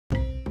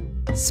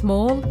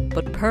Small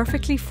but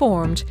perfectly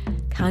formed,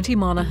 County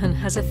Monaghan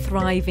has a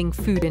thriving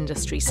food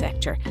industry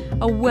sector,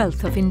 a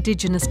wealth of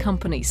indigenous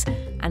companies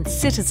and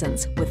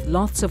citizens with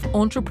lots of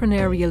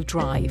entrepreneurial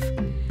drive.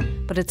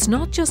 But it's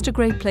not just a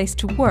great place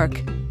to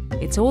work,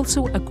 it's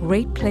also a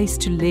great place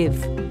to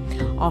live,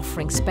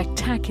 offering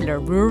spectacular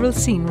rural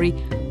scenery,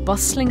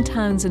 bustling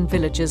towns and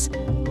villages,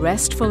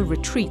 restful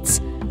retreats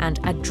and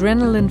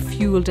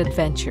adrenaline-fuelled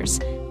adventures.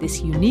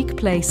 This unique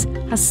place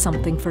has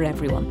something for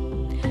everyone.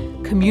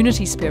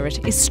 Community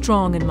spirit is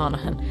strong in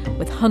Monaghan,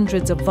 with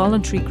hundreds of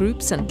voluntary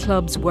groups and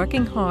clubs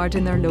working hard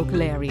in their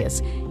local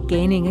areas,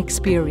 gaining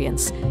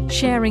experience,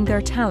 sharing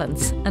their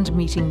talents and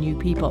meeting new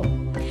people.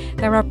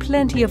 There are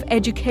plenty of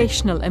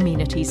educational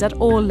amenities at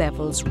all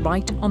levels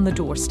right on the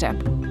doorstep.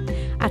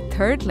 At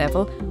third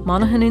level,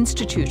 Monaghan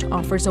Institute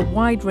offers a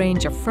wide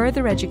range of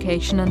further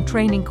education and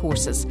training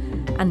courses,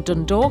 and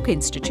Dundalk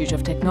Institute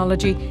of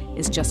Technology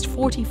is just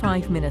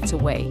 45 minutes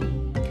away.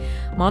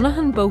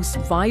 Monaghan boasts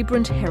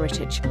vibrant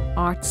heritage,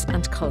 arts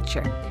and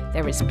culture.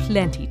 There is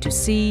plenty to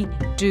see,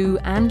 do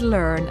and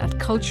learn at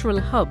cultural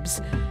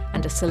hubs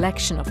and a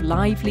selection of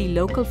lively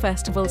local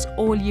festivals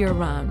all year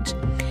round.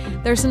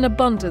 There's an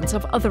abundance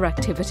of other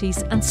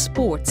activities and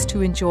sports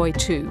to enjoy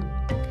too.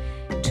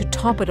 To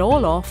top it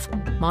all off,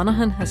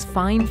 Monaghan has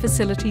fine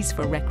facilities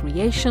for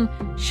recreation,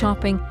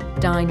 shopping,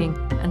 dining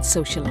and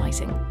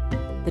socialising.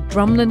 The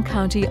Drumlin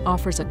County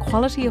offers a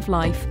quality of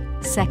life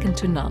second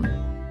to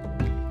none.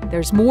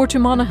 There's more to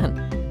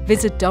Monaghan.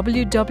 Visit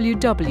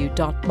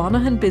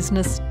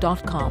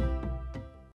www.monaghanbusiness.com.